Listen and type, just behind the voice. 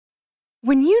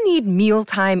When you need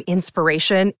mealtime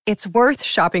inspiration, it's worth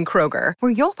shopping Kroger,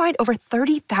 where you'll find over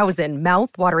 30,000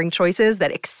 mouth-watering choices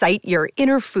that excite your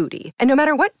inner foodie. And no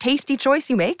matter what tasty choice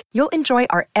you make, you'll enjoy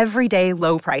our everyday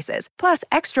low prices, plus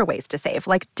extra ways to save,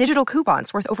 like digital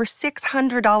coupons worth over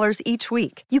 $600 each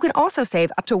week. You can also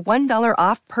save up to $1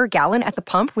 off per gallon at the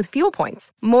pump with fuel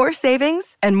points. More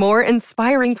savings and more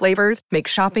inspiring flavors make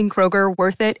shopping Kroger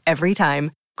worth it every time.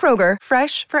 Kroger,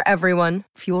 fresh for everyone.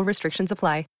 Fuel restrictions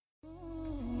apply.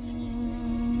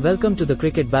 Welcome to the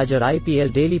Cricket Badger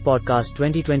IPL Daily Podcast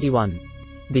 2021,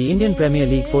 the Indian Premier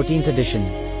League 14th edition.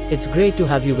 It's great to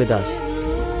have you with us.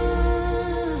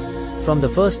 From the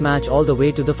first match all the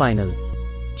way to the final.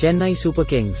 Chennai Super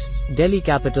Kings, Delhi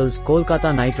Capitals,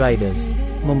 Kolkata Knight Riders,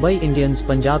 Mumbai Indians,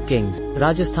 Punjab Kings,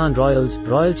 Rajasthan Royals,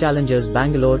 Royal Challengers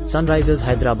Bangalore, Sunrisers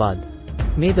Hyderabad.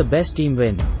 May the best team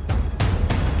win.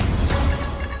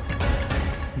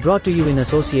 Brought to you in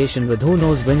association with Who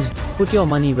Knows Wins. Put your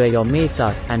money where your mates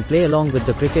are and play along with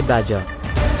the Cricket Badger.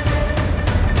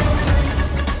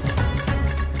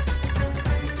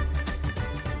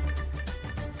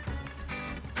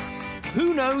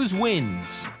 Who Knows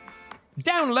Wins.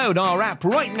 Download our app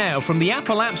right now from the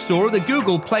Apple App Store or the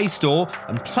Google Play Store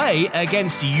and play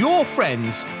against your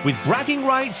friends with bragging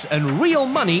rights and real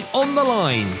money on the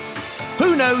line.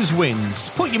 Who Knows Wins.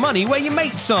 Put your money where your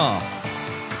mates are.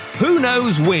 Who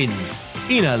Knows Wins,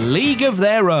 in a league of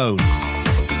their own.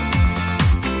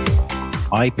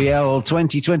 IPL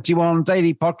 2021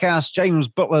 Daily Podcast. James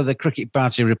Butler, the Cricket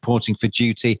Badger, reporting for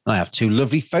duty. I have two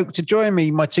lovely folk to join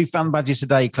me, my two fan badges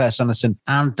today, Claire Sanderson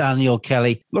and Daniel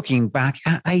Kelly, looking back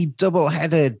at a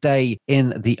double-header day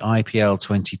in the IPL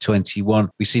 2021.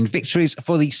 We've seen victories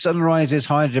for the Sunrisers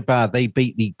Hyderabad. They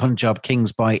beat the Punjab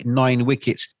Kings by 9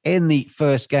 wickets in the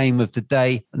first game of the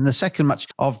day. In the second match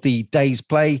of the day's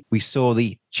play, we saw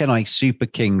the Chennai Super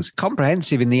Kings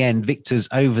comprehensive in the end, victors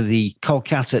over the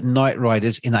Kolkata Knight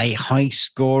Riders in a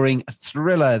high-scoring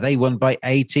thriller. They won by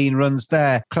 18 runs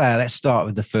there. Claire, let's start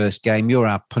with the first game. You're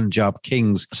our Punjab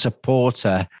Kings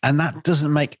supporter, and that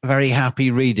doesn't make very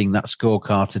happy reading, that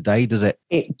scorecard today, does it?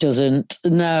 It doesn't,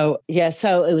 no. Yeah,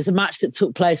 so it was a match that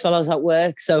took place while I was at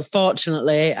work, so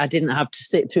fortunately I didn't have to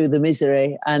sit through the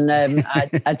misery, and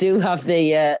I do have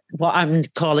the, what I'm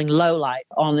calling low light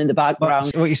on in the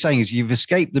background. What you're saying is you've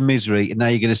escaped the misery and now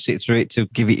you're going to sit through it to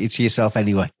give it to yourself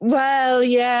anyway. Well,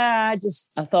 yeah,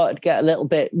 I thought I'd get a little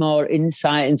bit more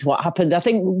insight into what happened. I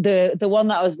think the one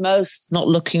that I was most not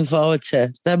looking forward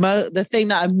to, the thing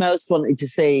that I most wanted to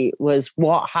see was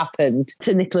what happened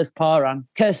to Nicholas Pooran.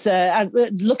 Because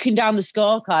looking down the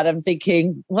scorecard, I'm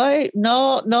thinking, wait,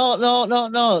 no.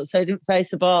 So he didn't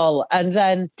face the ball. And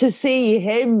then to see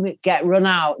him get run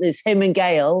out, there's him and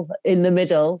Gale in the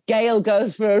middle. Gale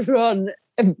goes for a run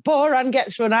and Pooran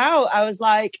gets run out. I was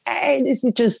like, hey, this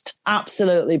is just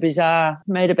absolutely bizarre.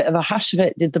 Made a bit of a hash of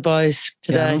it, did the boys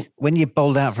today. Yeah, when you're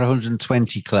bowled out for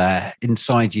 120, Claire,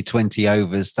 inside your 20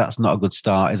 overs, that's not a good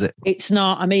start, is it? It's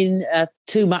not. I mean,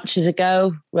 2 matches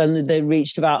ago, when they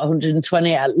reached about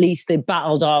 120, at least they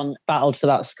battled for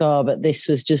that score. But this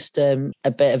was just a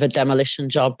bit of a demolition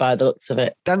job by the looks of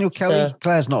it. Daniel Kelly,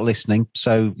 Claire's not listening,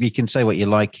 so you can say what you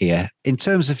like here. In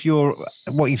terms of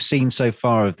what you've seen so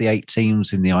far of the 8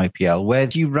 teams in the IPL, where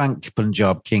do you rank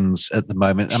Punjab Kings at the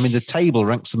moment? I mean, the table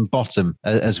ranks them bottom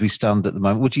as we stand at the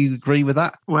moment. Would you agree with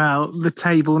that? Well, the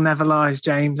table never lies,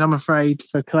 James. I'm afraid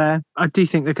for Claire. I do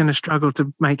think they're going to struggle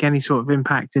to make any sort of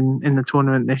impact in the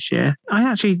tournament this year. I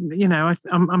actually,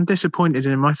 I'm disappointed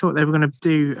in them. I thought they were going to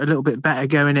do a little bit better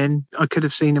going in. I could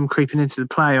have seen them creeping into the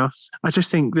playoffs. I just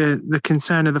think the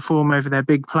concern of the form over their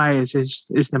big players is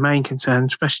the main concern,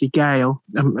 especially Gale.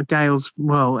 Gale's,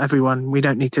 well, everyone, we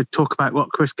don't need to talk about what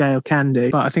Chris Gale can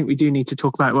do, but I think we do need to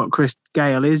talk about what Chris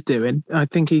Gale is doing. I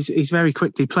think he's very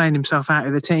quickly playing himself out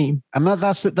of the team. And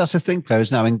that's the thing, players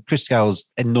now. I mean, Chris Gale's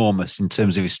enormous in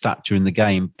terms of his stature in the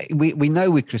game. We know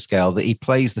with Chris Gale that he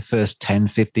plays the first 10,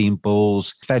 15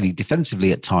 balls fairly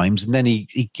defensively at times, and then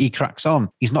he cracks on.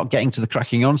 He's not getting to the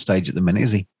cracking on stage at the minute,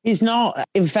 is he? He's not.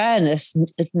 In fairness,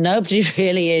 nobody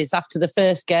really is. After the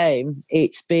first game,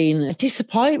 it's been a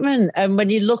disappointment. And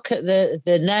when you look at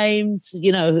the names,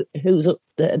 who's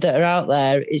that are out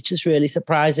there, it's just really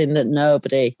surprising that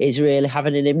nobody is really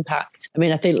having an impact. I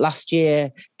mean, I think last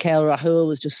year, KL Rahul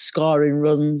was just scoring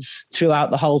runs throughout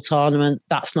the whole tournament.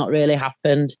 That's not really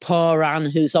happened.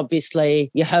 Pooran, who's obviously,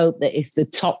 you hope that if the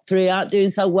top 3 aren't doing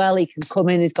so well, he can come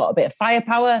in, he's got a bit of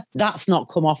firepower. That's not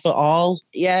come off at all.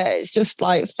 Yeah, it's just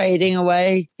like fading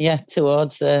away,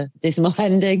 towards a dismal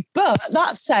ending. But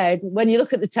that said, when you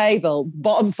look at the table,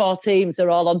 bottom 4 teams are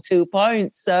all on 2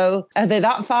 points. So are they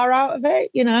that far out of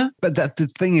it, But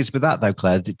the thing is with that, though,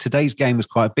 Claire, today's game was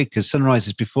quite big because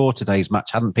Sunrisers before today's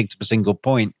match hadn't picked up a single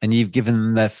point, and you've given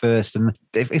them their first. And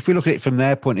if we look at it from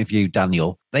their point of view,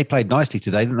 Daniel, they played nicely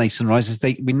today, didn't they, Sunrisers?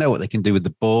 We know what they can do with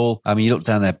the ball. I mean, you look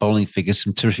down their bowling figures,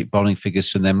 some terrific bowling figures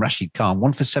from them. Rashid Khan,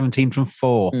 1 for 17 from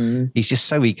 4. He's just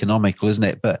so economical, isn't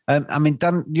it? But, I mean,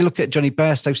 Dan, you look at Johnny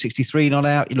Bairstow, 63 not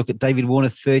out. You look at David Warner,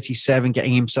 37,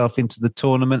 getting himself into the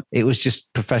tournament. It was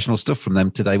just professional stuff from them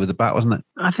today with the bat, wasn't it?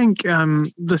 I think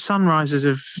the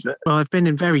Sunrisers have been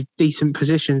in very decent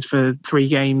positions for 3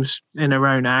 games in a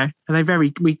row now.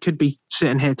 And we could be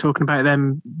sitting here talking about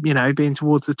them, being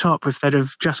towards the top if they'd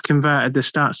have just converted the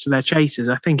starts to their chasers.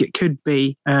 I think it could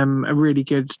be a really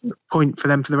good point for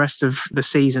them for the rest of the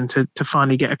season to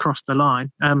finally get across the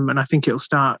line. And I think it'll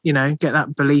start, get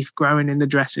that belief growing in the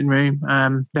dressing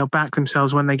room. They'll back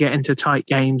themselves when they get into tight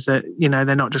games that,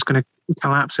 they're not just going to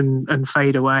collapse and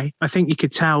fade away. I think you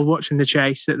could tell watching the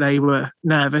chase that they were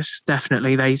nervous.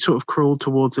 Definitely. They sort of crawled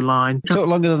towards the line. It took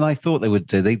longer than I thought they would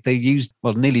do. They used,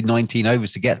 nearly 19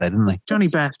 overs to get there, didn't they? Johnny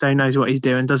Bairstow knows what he's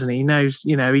doing, doesn't he? He knows,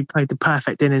 he played the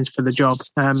perfect innings for the job.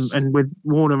 And with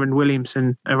Warner and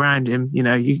Williamson around him, you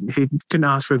couldn't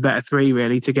ask for a better 3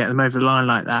 really to get them over the line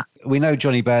like that. We know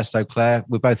Johnny Bairstow, Claire.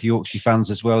 We're both Yorkshire fans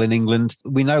as well in England.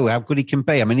 We know how good he can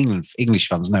be. I mean, English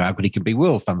fans know how good he can be.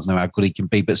 World fans know how good he can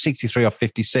be. But 63 off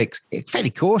 56, it's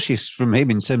fairly cautious from him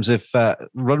in terms of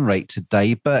run rate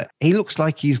today. But he looks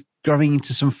like he's growing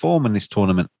into some form in this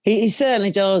tournament. He certainly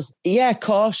does. Yeah,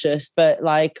 cautious, but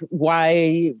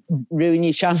why ruin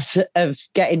your chance of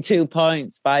getting 2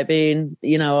 points by being,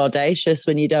 audacious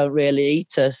when you don't really need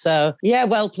to? So, yeah,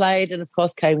 well played. And of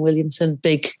course, Kane Williamson,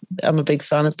 I'm a big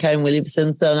fan of Kane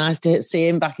Williamson. So nice to see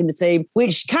him back in the team,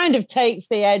 which kind of takes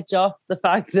the edge off the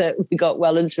fact that we got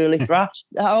well and truly thrashed.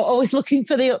 Always looking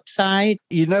for the upside.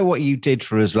 You know what you did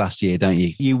for us last year, don't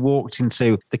you? You walked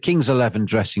into the Kings 11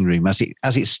 dressing room as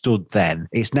it stood then.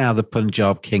 It's now the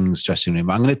Punjab Kings dressing room.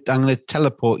 I'm going to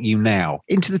teleport you now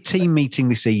into the team meeting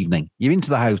this evening. You're into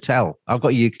the hotel. I've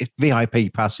got your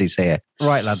VIP passes here.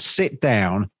 Right, lads, sit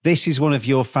down. This is one of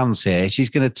your fans here. She's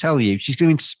going to tell you, she's going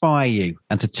to inspire you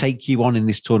and to take you on in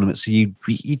this tournament so you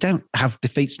don't have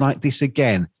defeats like this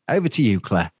again. Over to you,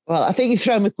 Claire. Well, I think you've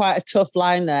thrown me quite a tough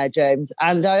line there, James.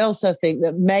 And I also think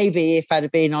that maybe if I'd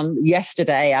have been on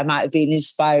yesterday, I might have been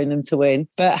inspiring them to win.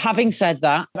 But having said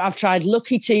that, I've tried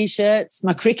lucky T-shirts,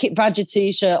 my cricket badger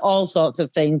T-shirt, all sorts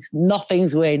of things.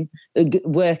 Nothing's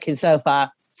working so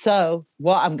far. So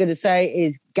what I'm going to say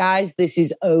is, guys, this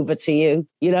is over to you.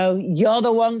 You're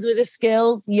the ones with the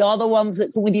skills. You're the ones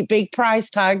that come with your big price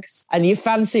tags and your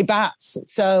fancy bats.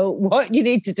 So what you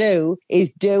need to do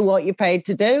is do what you're paid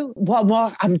to do. What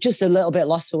more? I'm just a little bit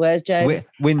lost for words, James.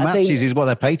 Win matches is what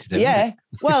they're paid to do. Yeah.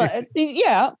 Well,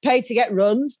 paid to get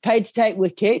runs, paid to take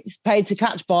wickets, paid to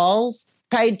catch balls,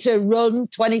 paid to run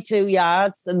 22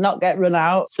 yards and not get run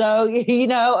out. So,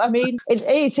 I mean,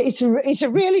 it's a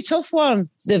really tough one.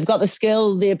 They've got the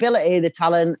skill, the ability, the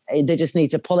talent. They just need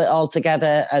to pull it all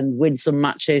together and win some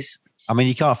matches. I mean,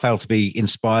 you can't fail to be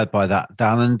inspired by that,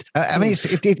 Dan. And I mean,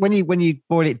 when you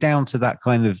boil it down to that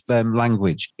kind of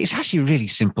language, it's actually a really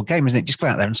simple game, isn't it? Just go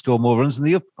out there and score more runs than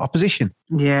the opposition.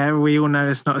 Yeah, we all know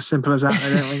it's not as simple as that,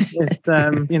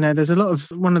 don't we? There's a lot of,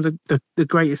 one of the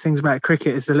greatest things about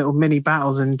cricket is the little mini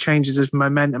battles and changes of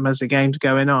momentum as the game's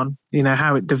going on.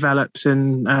 How it develops,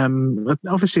 and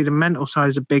obviously the mental side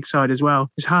is a big side as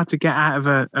well. It's hard to get out of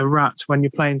a rut when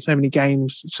you're playing so many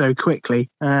games so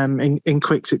quickly in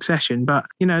quick succession. But,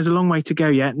 there's a long way to go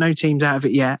yet. No team's out of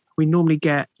it yet. We normally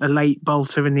get a late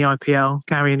bolter in the IPL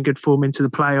carrying good form into the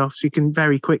playoffs. You can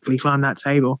very quickly climb that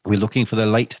table. We're looking for the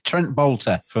late Trent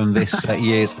Bolter from this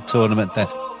year's tournament there.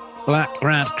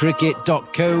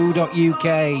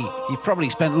 blackratcricket.co.uk. You've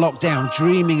probably spent lockdown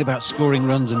dreaming about scoring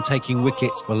runs and taking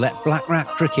wickets. Well, let Black Rat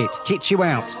Cricket kit you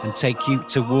out and take you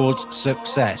towards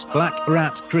success.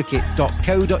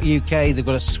 blackratcricket.co.uk. They've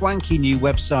got a swanky new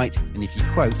website, and if you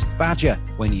quote Badger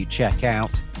when you check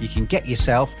out, you can get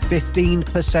yourself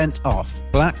 15% off.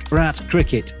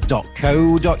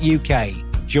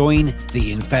 blackratcricket.co.uk. Join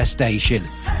the infestation.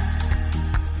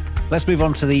 Let's move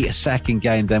on to the second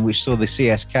game then, which saw the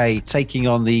CSK taking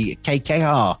on the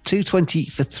KKR. 220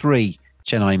 for 3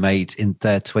 Chennai made in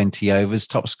their 20 overs.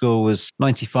 Top score was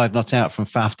 95 not out from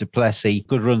Faf du Plessis.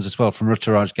 Good runs as well from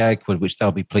Ruturaj Gaikwad, which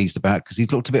they'll be pleased about because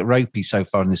he's looked a bit ropey so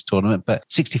far in this tournament, but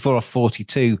 64 off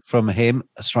 42 from him,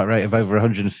 a strike rate of over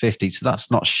 150. So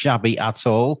that's not shabby at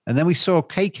all. And then we saw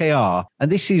KKR,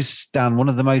 and this is, Dan, one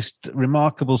of the most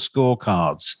remarkable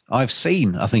scorecards I've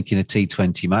seen, I think, in a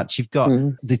T20 match. You've got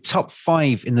the top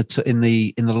five in the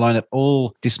lineup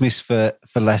all dismissed for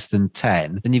less than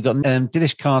 10. Then you've got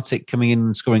Dinesh Karthik coming in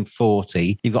and scoring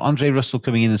 40. You've got Andre Russell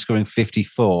coming in and scoring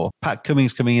 54. Pat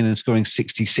Cummins coming in and scoring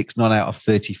 66 not out of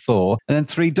 34. And then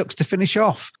 3 ducks to finish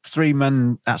off. 3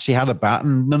 men actually had a bat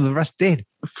and none of the rest did.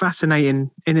 Fascinating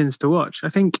innings to watch. I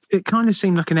think it kind of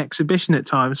seemed like an exhibition at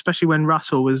times, especially when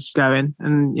Russell was going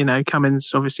and,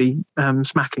 Cummins obviously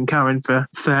smacking Curran for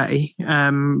 30.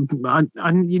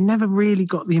 You never really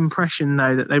got the impression,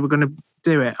 though, that they were going to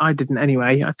do it. I didn't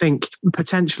anyway. I think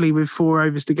potentially with 4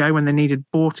 overs to go when they needed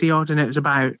 40 odd, and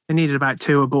they needed about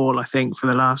 2 a ball, I think, for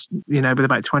the last, with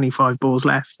about 25 balls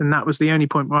left. And that was the only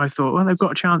point where I thought, well, they've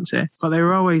got a chance here. But they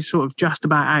were always sort of just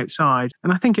about outside.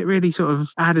 And I think it really sort of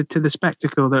added to the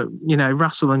spectacle that,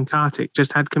 Russell and Karthik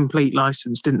just had complete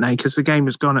license, didn't they? Because the game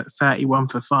was gone at 31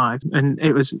 for 5. And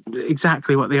it was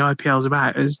exactly what the IPL's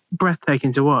about. It was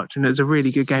breathtaking to watch. And it was a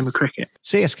really good game of cricket.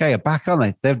 CSK are back, aren't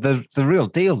they? They're the real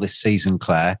deal this season,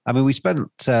 Claire. I mean, we spent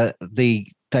the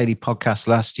daily podcast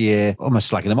last year almost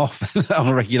slagging them off on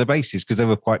a regular basis because they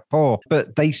were quite poor,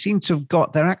 but they seem to have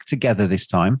got their act together this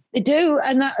time. They do,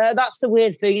 and that's the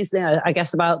weird thing, isn't it, I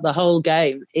guess, about the whole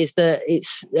game, is that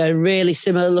it's a really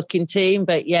similar looking team,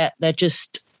 but yet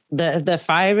they're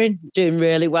firing, doing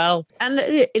really well. And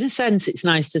in a sense, it's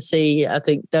nice to see, I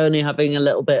think, Dhoni having a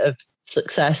little bit of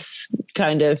success,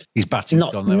 kind of. His batting's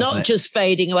gone though, not just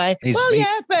fading away.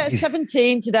 But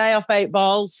 17 today off 8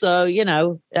 balls, so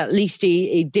at least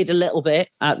he did a little bit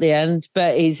at the end.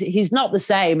 But he's not the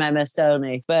same MS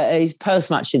Dhoni. But his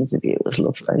post-match interview was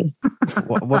lovely.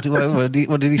 What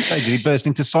did he say? Did he burst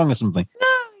into song or something? No,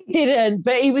 he didn't,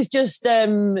 but he was just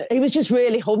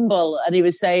really humble, and he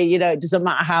was saying, it doesn't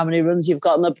matter how many runs you've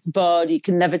got on the board, you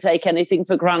can never take anything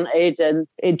for granted, and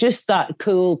it just that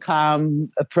cool, calm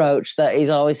approach that he's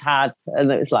always had,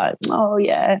 and it was like, oh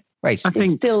yeah, wait, I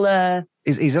think still there.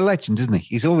 He's a legend, isn't he?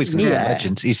 He's always going to be a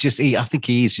legend. He's just, I think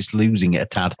he is just losing it a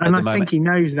tad. And I think he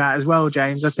knows that as well,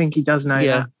 James. I think he does know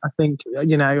that. I think,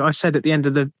 I said at the end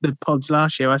of the pods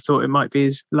last year, I thought it might be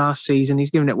his last season. He's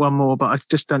given it one more, but I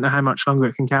just don't know how much longer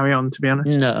it can carry on, to be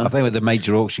honest. No. I think with the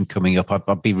major auction coming up,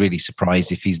 I'd be really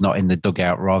surprised if he's not in the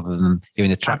dugout rather than in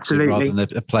the tracksuit rather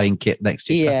than a playing kit next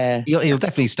year. Yeah. He'll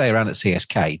definitely stay around at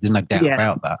CSK. There's no doubt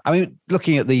about that. I mean,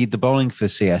 looking at the bowling for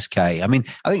CSK, I think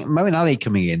Moeen Ali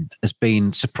coming in has been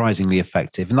surprisingly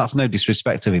effective, and that's no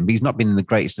disrespect to him, but he's not been in the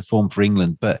greatest of form for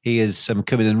England, but he has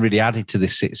come in and really added to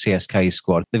this CSK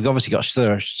squad. They've obviously got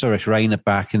Suresh Raina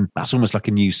back, and that's almost like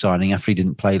a new signing after he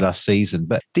didn't play last season.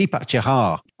 But Deepak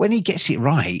Chahar, when he gets it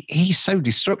right, he's so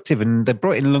destructive, and they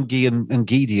brought in Lungi and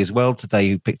Gidi as well today,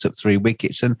 who picked up 3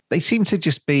 wickets, and they seem to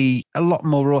just be a lot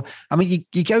more raw. I mean,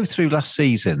 you go through last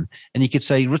season and you could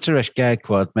say Ruturaj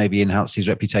Gaikwad maybe enhanced his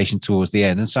reputation towards the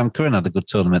end, and Sam Curran had a good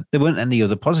tournament. There weren't any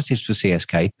other positives for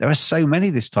CSK. There are so many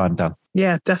this time, Dan.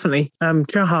 Yeah, definitely.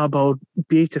 Chahar bowled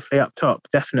beautifully up top,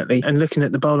 definitely. And looking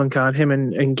at the bowling card, him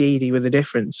and Gidi were the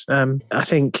difference. I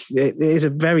think it is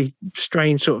a very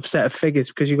strange sort of set of figures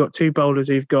because you've got 2 bowlers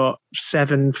who've got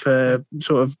 7 for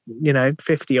sort of,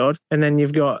 50 odd. And then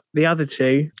you've got the other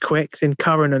 2 quicks in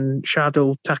Curran and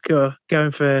Shardul Thakur going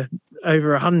for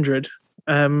over 100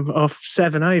 off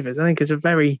 7 overs. I think it's a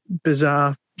very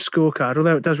bizarre scorecard,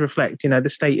 although it does reflect, the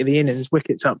state of the innings,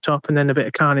 wickets up top and then a bit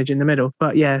of carnage in the middle.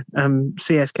 But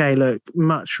CSK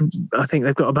I think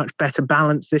they've got a much better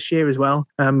balance this year as well.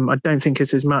 I don't think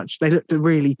it's as much. They looked a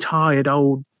really tired,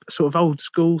 old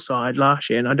school side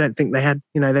last year, and I don't think they had,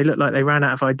 they looked like they ran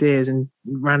out of ideas and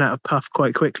ran out of puff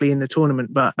quite quickly in the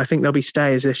tournament. But I think they'll be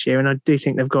stayers this year, and I do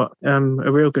think they've got a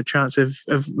real good chance of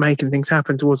making things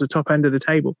happen towards the top end of the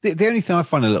table. The only thing I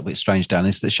find a little bit strange, Dan,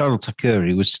 is that Shardul Thakur,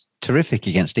 who was terrific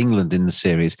against England in the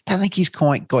series, I think he's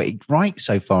quite got it right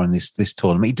so far in this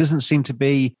tournament. He doesn't seem to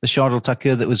be the Shardul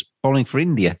Thakur that was bowling for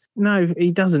India. No,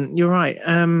 he doesn't. You're right.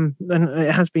 And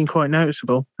it has been quite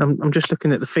noticeable. I'm just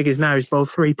looking at the figures now. He's bowled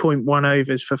 3.1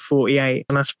 overs for 48,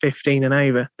 and that's 15 and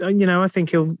over. I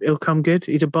think he'll come good.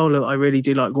 He's a bowler that I really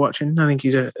do like watching. I think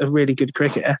he's a really good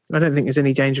cricketer. I don't think there's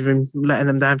any danger of him letting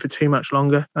them down for too much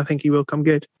longer. I think he will come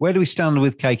good. Where do we stand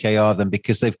with KKR then?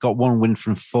 Because they've got 1 win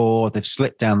from 4. They've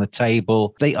slipped down the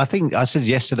table. I think I said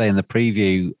yesterday in the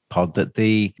preview, pod that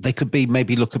they could be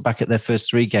maybe looking back at their first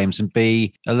 3 games and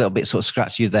be a little bit sort of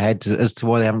scratchy of their head as to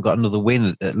why they haven't got another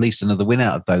win, at least another win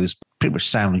out of those. Pretty much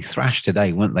soundly thrashed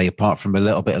today, weren't they? Apart from a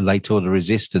little bit of late order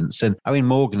resistance. And Owen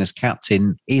Morgan as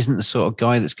captain isn't the sort of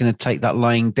guy that's going to take that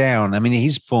lying down. I mean,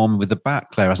 his form with the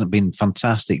back, Claire, hasn't been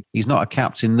fantastic. He's not a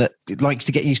captain that likes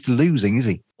to get used to losing, is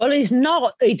he? Well, he's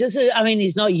not. He doesn't. I mean,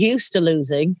 he's not used to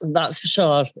losing. That's for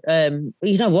sure.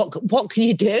 What can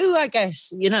you do? I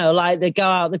guess like they go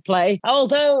out, they play.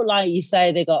 Although, like you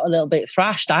say, they got a little bit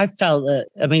thrashed. I felt that.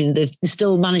 I mean, they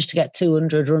still managed to get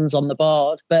 200 runs on the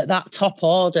board, but that top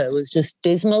order was just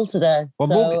dismal today.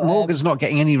 Well, Morgan's not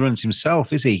getting any runs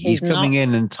himself, is he? He's coming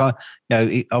in and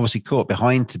he obviously caught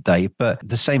behind today, but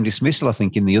the same dismissal, I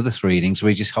think, in the other 3 innings where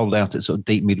he just hold out at sort of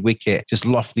deep mid wicket, just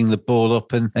lofting the ball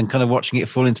up and kind of watching it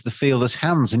fall into the fielder's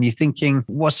hands. And you're thinking,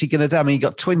 what's he going to do? I mean, he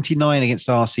got 29 against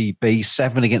RCB,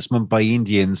 7 against Mumbai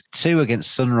Indians, 2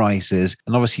 against Sunrisers,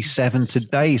 and obviously 7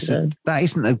 today. So that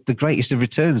isn't the greatest of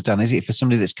returns, Dan, is it, for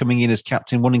somebody that's coming in as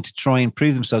captain, wanting to try and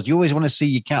prove themselves? You always want to see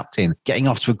your captain getting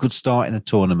off to a good start in a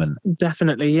tournament.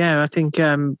 Definitely, yeah. I think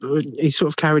he sort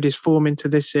of carried his form into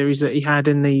this series that he had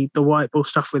in the white ball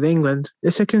stuff with England.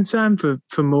 It's a concern for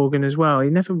Morgan as well. He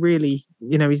never really,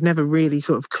 he's never really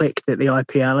sort of clicked at the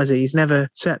IPL, has he? He's never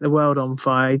set the world on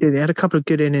fire. He had a couple of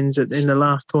good innings in the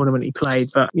last tournament he played,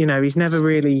 but he's never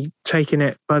really taken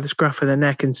it by the scruff of the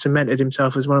neck and cemented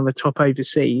himself as one of the top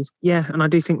overseas. Yeah, and I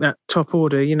do think that top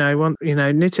order,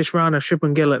 Nitish Rana,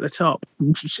 Shubman Gill at the top,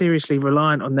 seriously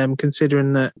reliant on them,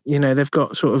 considering that they've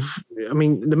got sort of,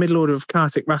 the middle order of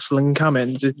Karthik, Russell and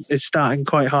Cummins is starting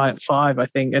quite high at 5, I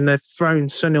think, and they've thrown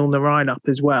Sunil Narine up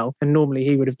as well, and normally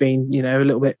he would have been a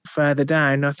little bit further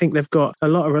down. I think they've got a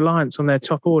lot of reliance on their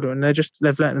top order, and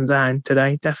they've let them down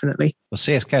today, definitely. Well,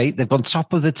 CSK, they've gone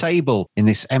top of the table in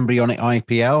this embryonic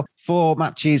IPL. 4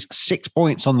 matches, 6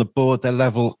 points on the board. They're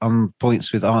level on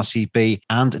points with RCB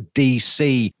and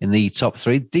DC in the top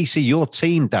 3. DC, your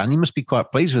team, Dan, you must be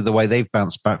quite pleased with the way they've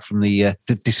bounced back from the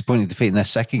disappointing defeat in their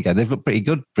second game. They've looked pretty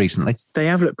good recently. They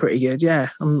have looked pretty good, yeah.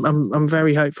 I'm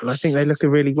very hopeful. I think they look a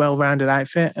really well-rounded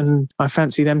outfit, and I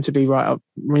fancy them to be right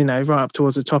up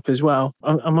towards the top as well.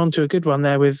 I'm onto a good one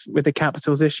there with the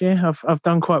Capitals this year. I've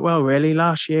done quite well, really.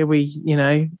 Last year we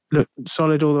looked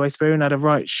solid all the way through and had a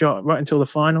right shot right until the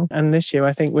final. And this year,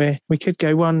 I think we could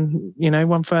go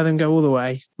one further and go all the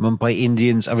way. Mumbai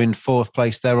Indians are in 4th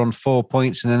place. They're on 4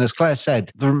 points. And then, as Claire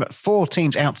said, there are 4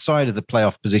 teams outside of the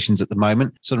playoff positions at the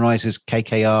moment. Sunrisers,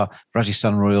 KKR,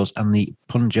 Rajasthan Royals and the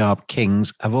Punjab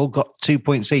Kings have all got 2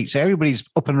 points each. So everybody's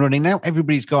up and running now.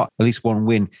 Everybody's got at least 1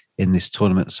 win in this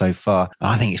tournament so far.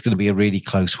 I think it's going to be a really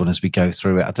close one as we go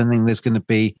through it. I don't think there's going to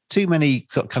be too many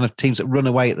kind of teams that run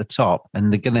away at the top,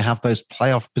 and they're going to have those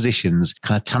playoff positions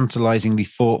kind of tantalisingly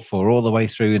fought for all the way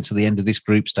through into the end of this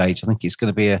group stage. I think it's going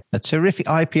to be a terrific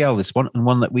IPL, this one, and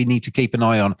one that we need to keep an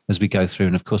eye on as we go through.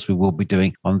 And of course, we will be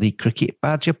doing on the Cricket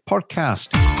Badger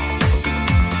podcast.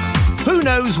 Who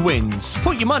knows wins?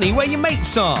 Put your money where your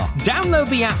mates are. Download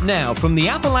the app now from the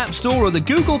Apple App Store or the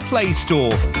Google Play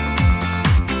Store.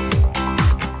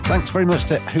 Thanks very much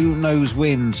to Who Knows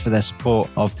Wins for their support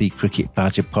of the Cricket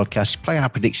Badger podcast. You play our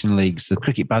prediction leagues, the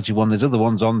Cricket Badger one. There's other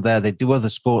ones on there. They do other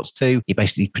sports too. You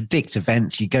basically predict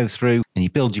events. You go through and you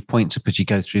build your points up as you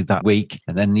go through that week.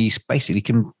 And then you basically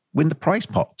can win the prize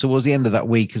pot towards the end of that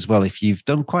week as well if you've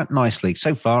done quite nicely.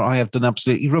 So far, I have done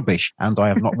absolutely rubbish and I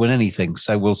have not won anything.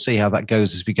 So we'll see how that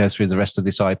goes as we go through the rest of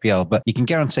this IPL. But you can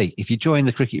guarantee if you join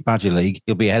the Cricket Badger League,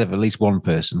 you'll be ahead of at least one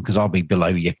person because I'll be below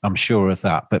you. I'm sure of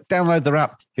that. But download the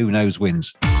app. Who Knows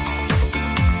Wins.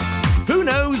 Who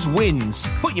Knows Wins.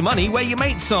 Put your money where your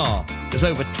mates are. There's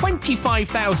over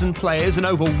 25,000 players and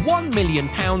over £1 million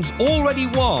already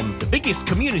won. The biggest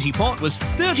community pot was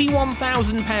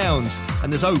 £31,000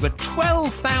 and there's over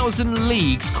 12,000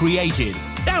 leagues created.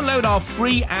 Download our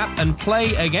free app and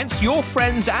play against your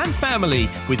friends and family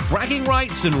with bragging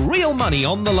rights and real money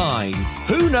on the line.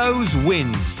 Who Knows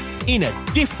Wins in a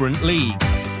different league.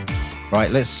 Right,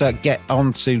 let's get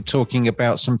on to talking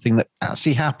about something that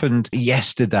actually happened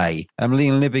yesterday.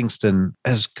 Liam Livingstone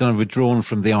has kind of withdrawn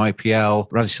from the IPL.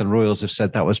 Rajasthan Royals have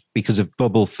said that was because of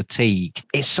bubble fatigue.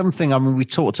 It's something, we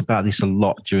talked about this a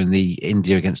lot during the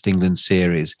India against England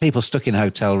series. People stuck in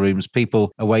hotel rooms,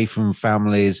 people away from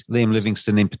families. Liam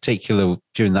Livingstone in particular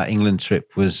during that England trip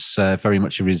was very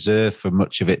much a reserve for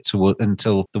much of it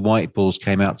until the white balls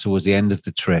came out towards the end of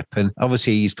the trip. And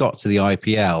obviously he's got to the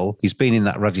IPL. He's been in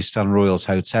that Rajasthan Royals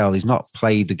hotel. He's not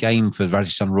played a game for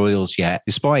Rajasthan Royals yet,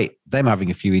 despite them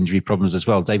having a few injury problems as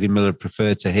well. David Miller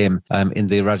preferred to him in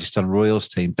the Rajasthan Royals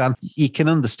team. Dan, you can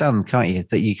understand, can't you,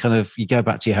 that you go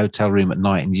back to your hotel room at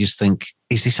night and you just think,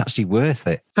 is this actually worth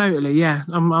it? Totally, yeah.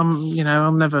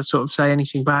 I'll never sort of say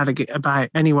anything bad about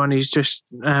anyone who's just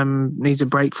needs a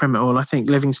break from it all. I think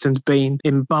Livingston's been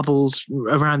in bubbles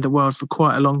around the world for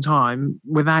quite a long time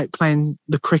without playing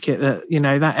the cricket that,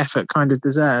 that effort kind of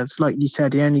deserves. Like you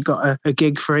said, he only got a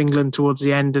gig for England towards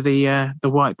the end of the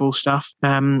white ball stuff.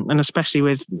 And especially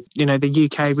with, the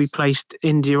UK, we placed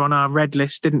India on our red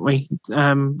list, didn't we?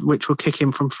 Which will kick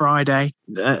him from Friday.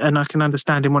 And I can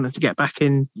understand him wanting to get back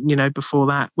in, before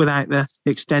that without the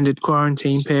extended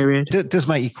quarantine period. It does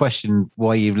make you question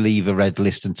why you leave a red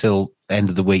list until end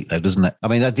of the week, though, doesn't it? I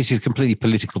mean, this is a completely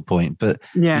political point, but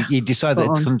you decide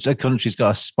that a country's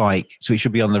got a spike, so it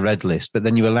should be on the red list, but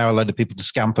then you allow a load of people to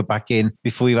scamper back in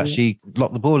before you actually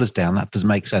lock the borders down. That doesn't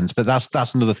make sense. But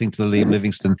that's another thing to the Liam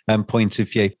Livingston point of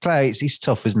view. Claire, it's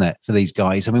tough, isn't it, for these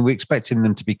guys? I mean, we're expecting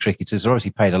them to be cricketers. They're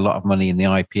obviously paid a lot of money in the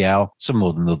IPL, some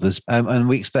more than others, and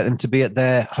we expect them to be at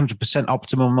their 100%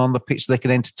 optimum on the pitch so they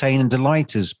can entertain and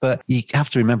delight us. But you have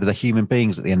to remember they're human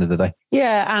beings at the end of the day.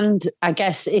 Yeah, and I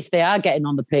guess if they are getting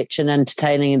on the pitch and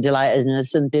entertaining and delighting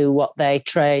us and do what they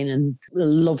train and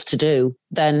love to do,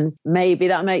 then maybe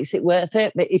that makes it worth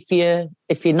it. But if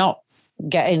you're not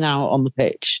getting out on the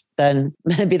pitch, then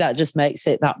maybe that just makes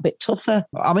it that bit tougher.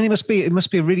 I mean, it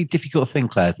must be a really difficult thing,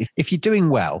 Claire. If you're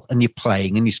doing well and you're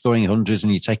playing and you're scoring hundreds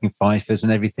and you're taking fifers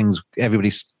and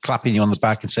everybody's clapping you on the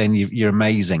back and saying you're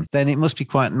amazing, then it must be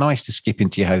quite nice to skip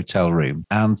into your hotel room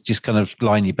and just kind of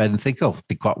lie in your bed and think, oh,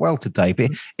 did quite well today.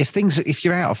 But if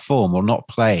you're out of form or not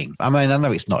playing, I mean, I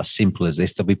know it's not as simple as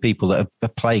this. There'll be people that are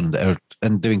playing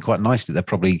and doing quite nicely. They're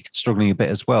probably struggling a bit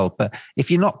as well. But if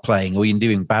you're not playing or you're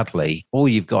doing badly, all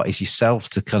you've got is yourself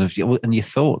to kind of, and your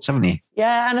thoughts, haven't you?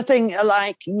 Yeah, and I think,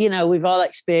 we've all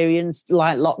experienced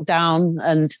lockdown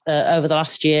and over the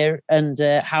last year and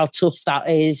how tough that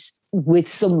is with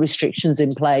some restrictions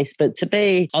in place. But to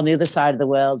be on the other side of the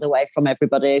world, away from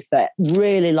everybody for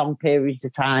really long periods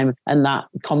of time, and that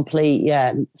complete,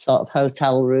 sort of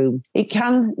hotel room,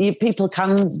 people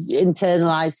can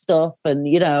internalize stuff, and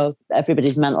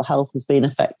everybody's mental health has been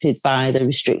affected by the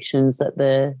restrictions that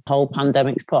the whole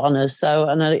pandemic's put on us. So,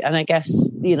 and I guess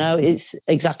it's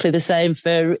exactly the same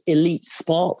for elite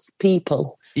sports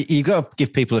people. You've got to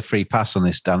give people a free pass on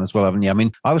this, Dan, as well, haven't you? I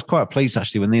mean, I was quite pleased,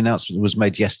 actually, when the announcement was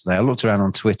made yesterday. I looked around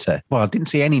on Twitter. Well, I didn't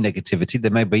see any negativity.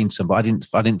 There may have been some, but I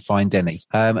didn't find any.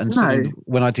 So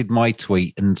when I did my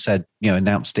tweet and said,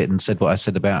 announced it and said what I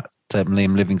said about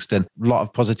Liam Livingston, a lot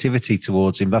of positivity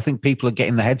towards him. But I think people are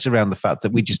getting their heads around the fact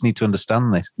that we just need to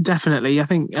understand this. Definitely. I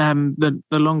think the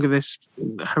longer this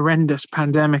horrendous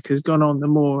pandemic has gone on, the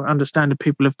more understanding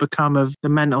people have become of the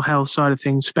mental health side of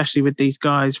things, especially with these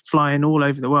guys flying all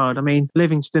over the world. I mean,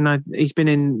 Livingston, he's been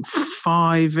in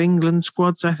 5 England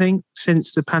squads, I think,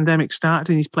 since the pandemic started,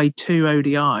 and he's played 2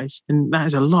 ODIs. And that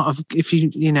is a lot of, if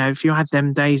you had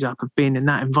them days up of being in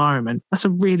that environment, that's a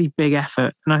really big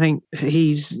effort. And I think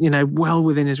he's, well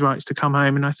within his rights to come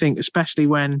home. And I think especially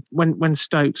when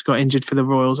Stokes got injured for the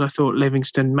Royals, I thought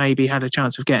Livingston maybe had a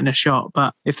chance of getting a shot.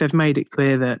 But if they've made it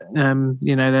clear that,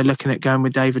 they're looking at going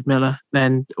with David Miller,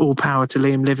 then all power to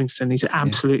Liam Livingston. He's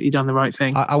absolutely done the right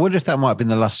thing. I wonder if that might have been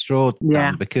the last straw,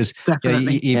 Dan, because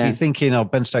you'd be thinking,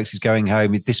 Ben Stokes is going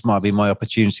home. This might be my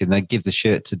opportunity. And they give the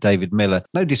shirt to David Miller.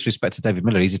 No disrespect to David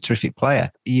Miller. He's a terrific player.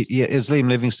 As Liam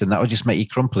Livingston, that would just make you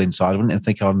crumple inside, wouldn't it? And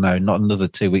think, oh no, not another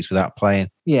 2 weeks without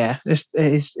playing. Yeah,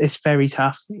 it's very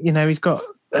tough. He's got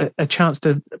a chance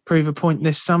to prove a point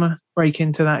this summer, break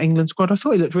into that England squad. I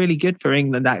thought he looked really good for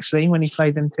England, actually, when he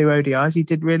played them 2 ODIs. He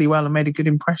did really well and made a good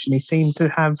impression. He seemed to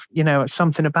have,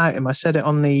 something about him. I said it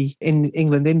on the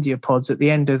England-India pods at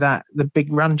the end of that, the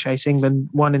big run chase England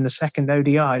won in the second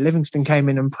ODI. Livingston came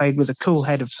in and played with a cool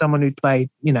head of someone who'd played,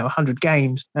 100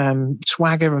 games,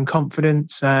 swagger and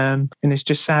confidence. And it's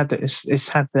just sad that it's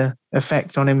had the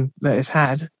effect on him that it's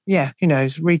had. Yeah,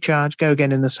 recharge, go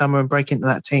again in the summer and break into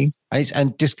that team.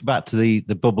 And just back to the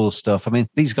bubble stuff. I mean,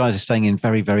 these guys are staying in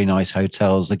very, very nice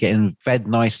hotels. They're getting fed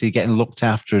nicely, getting looked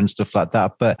after and stuff like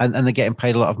that. And they're getting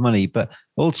paid a lot of money. But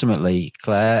ultimately,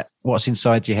 Claire, what's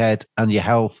inside your head and your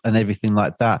health and everything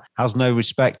like that has no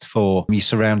respect for your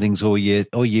surroundings or your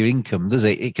income, does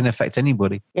it? It can affect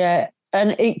anybody. Yeah.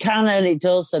 And it can, and it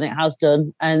does, and it has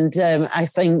done. And I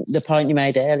think the point you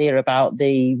made earlier about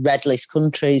the red list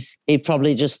countries, he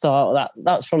probably just thought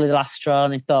that's probably the last straw.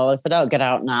 And he thought, well, if I don't get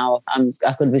out now,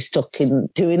 I could be stuck in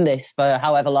doing this for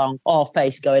however long, or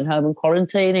face going home and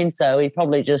quarantining. So he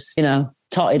probably just,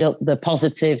 totted up the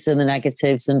positives and the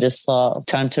negatives and just thought,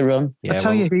 time to run. I'll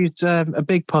tell you who's a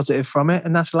big positive from it,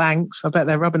 and that's Lanks. I bet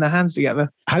they're rubbing their hands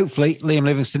together. Hopefully, Liam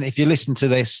Livingston, if you listen to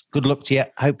this, good luck to you.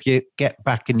 Hope you get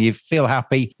back and you feel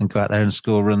happy and go out there and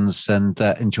score runs and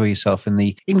enjoy yourself in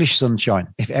the English sunshine,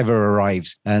 if ever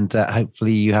arrives. And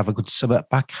hopefully you have a good summer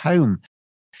back home.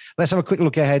 Let's have a quick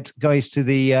look ahead, guys, to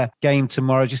the game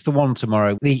tomorrow, just the one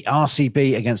tomorrow. The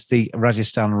RCB against the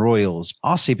Rajasthan Royals.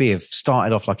 RCB have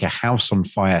started off like a house on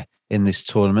fire in this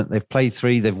tournament. They've played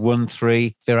 3, they've won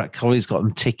 3. Virat Kohli's got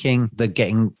them ticking. They're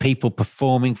getting people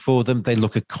performing for them. They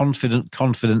look a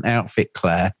confident outfit,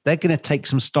 Claire. They're going to take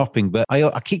some stopping. But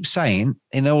I keep saying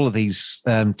in all of these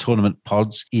tournament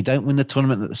pods, you don't win the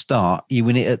tournament at the start, you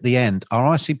win it at the end.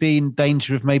 Are RCB in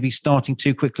danger of maybe starting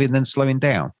too quickly and then slowing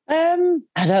down?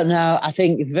 I don't know. I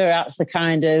think Virat's the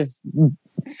kind of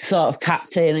sort of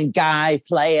captain and guy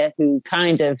player who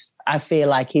kind of, I feel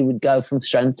like he would go from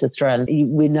strength to strength.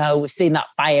 We know, we've seen that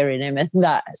fire in him and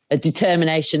that a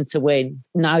determination to win.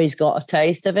 Now he's got a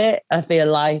taste of it. I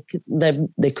feel like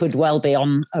they could well be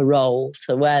on a roll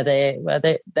to where they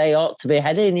ought to be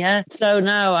heading. Yeah. So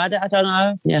no, I don't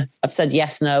know. Yeah, I've said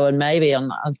yes, no, and maybe on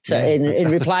that in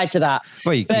reply to that.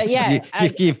 Well,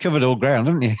 you've covered all ground,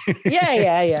 haven't you?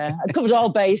 yeah. I've covered all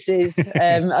bases.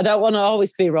 I don't want to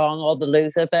always be wrong or the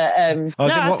loser, but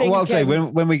I'll say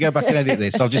when we go back and edit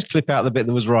this, I'll just clip out the bit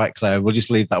that was right, Claire. We'll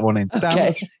just leave that one in. Okay.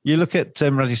 Dan, you look at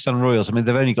Rajasthan Royals. I mean,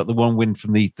 they've only got the one win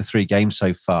from the 3 games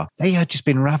so far. They have just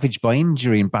been ravaged by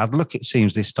injury and bad luck, it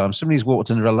seems, this time. Somebody's walked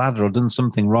under a ladder or done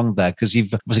something wrong there, because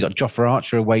you've obviously got Jofra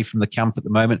Archer away from the camp at the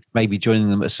moment, maybe joining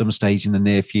them at some stage in the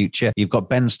near future. You've got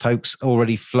Ben Stokes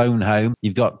already flown home.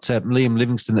 You've got Liam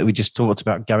Livingston that we just talked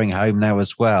about going home now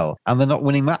as well. And they're not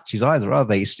winning matches either, are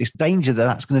they? It's danger that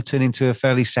that's going to turn into a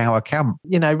fairly sour camp.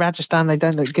 You know, Rajasthan, they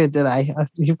don't look good, do they?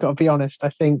 You've got to be honest. I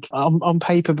think on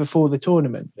paper before the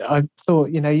tournament, I thought,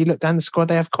 you look down the squad,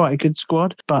 they have quite a good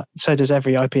squad, but so does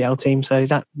every IPL team. So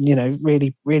that,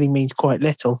 really, really means quite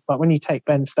little. But when you take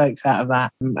Ben Stokes out of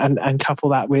that and couple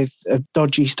that with a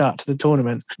dodgy start to the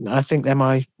tournament, I think they're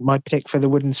my pick for the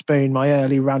wooden spoon, my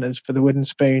early runners for the wooden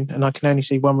spoon. And I can only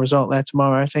see one result there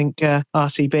tomorrow. I think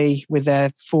RCB with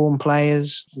their form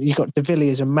players, you've got De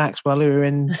Villiers and Maxwell who are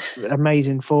in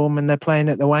amazing form and they're playing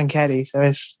at the Wankhede.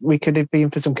 So we could be in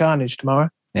for some carnage tomorrow.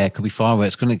 Yeah, it could be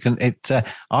fireworks.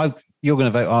 You're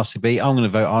going to vote RCB. I'm going to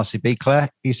vote RCB. Claire,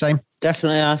 you same?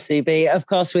 Definitely RCB. Of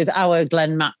course, with our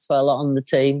Glenn Maxwell on the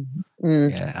team.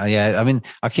 Yeah. I mean,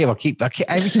 I keep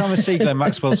every time I see Glenn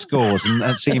Maxwell scores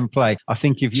and see him play, I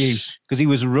think of you, because he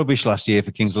was rubbish last year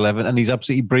for Kings 11 and he's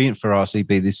absolutely brilliant for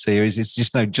RCB this series. It's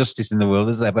just no justice in the world,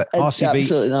 is there? But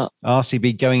absolutely not.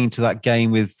 RCB going into that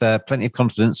game with plenty of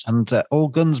confidence and all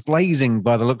guns blazing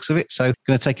by the looks of it. So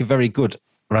going to take a very good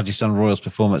Rajasthan Royals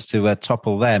performance to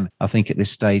topple them, I think, at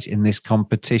this stage in this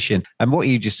competition. And what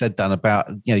you just said, Dan, about,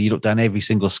 you look down every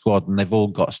single squad and they've all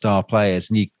got star players.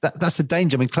 And that's the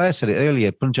danger. I mean, Claire said it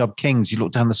earlier, Punjab Kings, you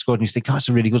look down the squad and you think, it's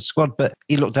a really good squad. But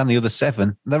you look down the other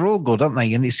 7, they're all good, aren't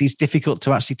they? And it's difficult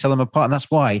to actually tell them apart. And that's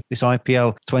why this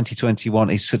IPL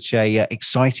 2021 is such a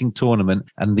exciting tournament.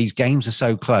 And these games are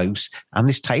so close and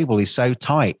this table is so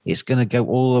tight. It's going to go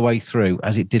all the way through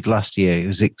as it did last year. It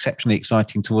was exceptionally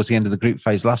exciting towards the end of the group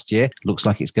phase last year. Looks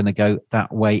like it's going to go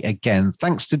that way again.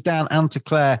 Thanks to Dan and to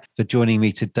Claire for joining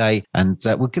me today. And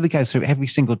we're going to go through every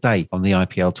single day on the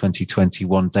IPL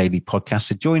 2021 Daily Podcast.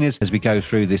 So join us as we go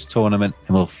through this tournament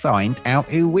and we'll find out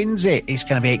who wins it. It's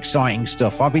going to be exciting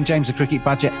stuff. I've been James the Cricket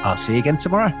Badger. I'll see you again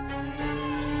tomorrow.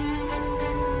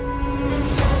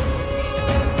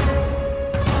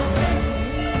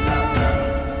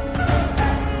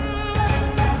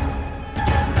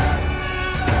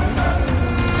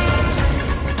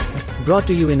 Brought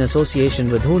to you in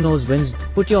association with Who Knows Wins.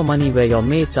 Put your money where your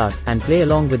mates are and play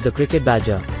along with the Cricket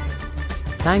Badger.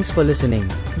 Thanks for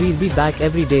listening. We'll be back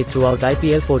every day throughout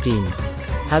IPL 14.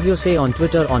 Have your say on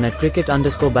Twitter on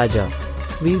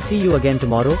 @cricket_badger. We'll see you again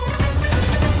tomorrow.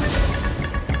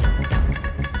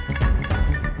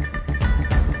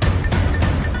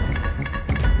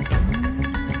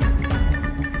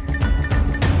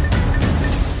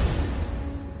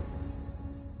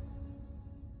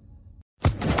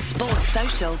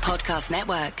 Podcast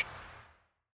Network.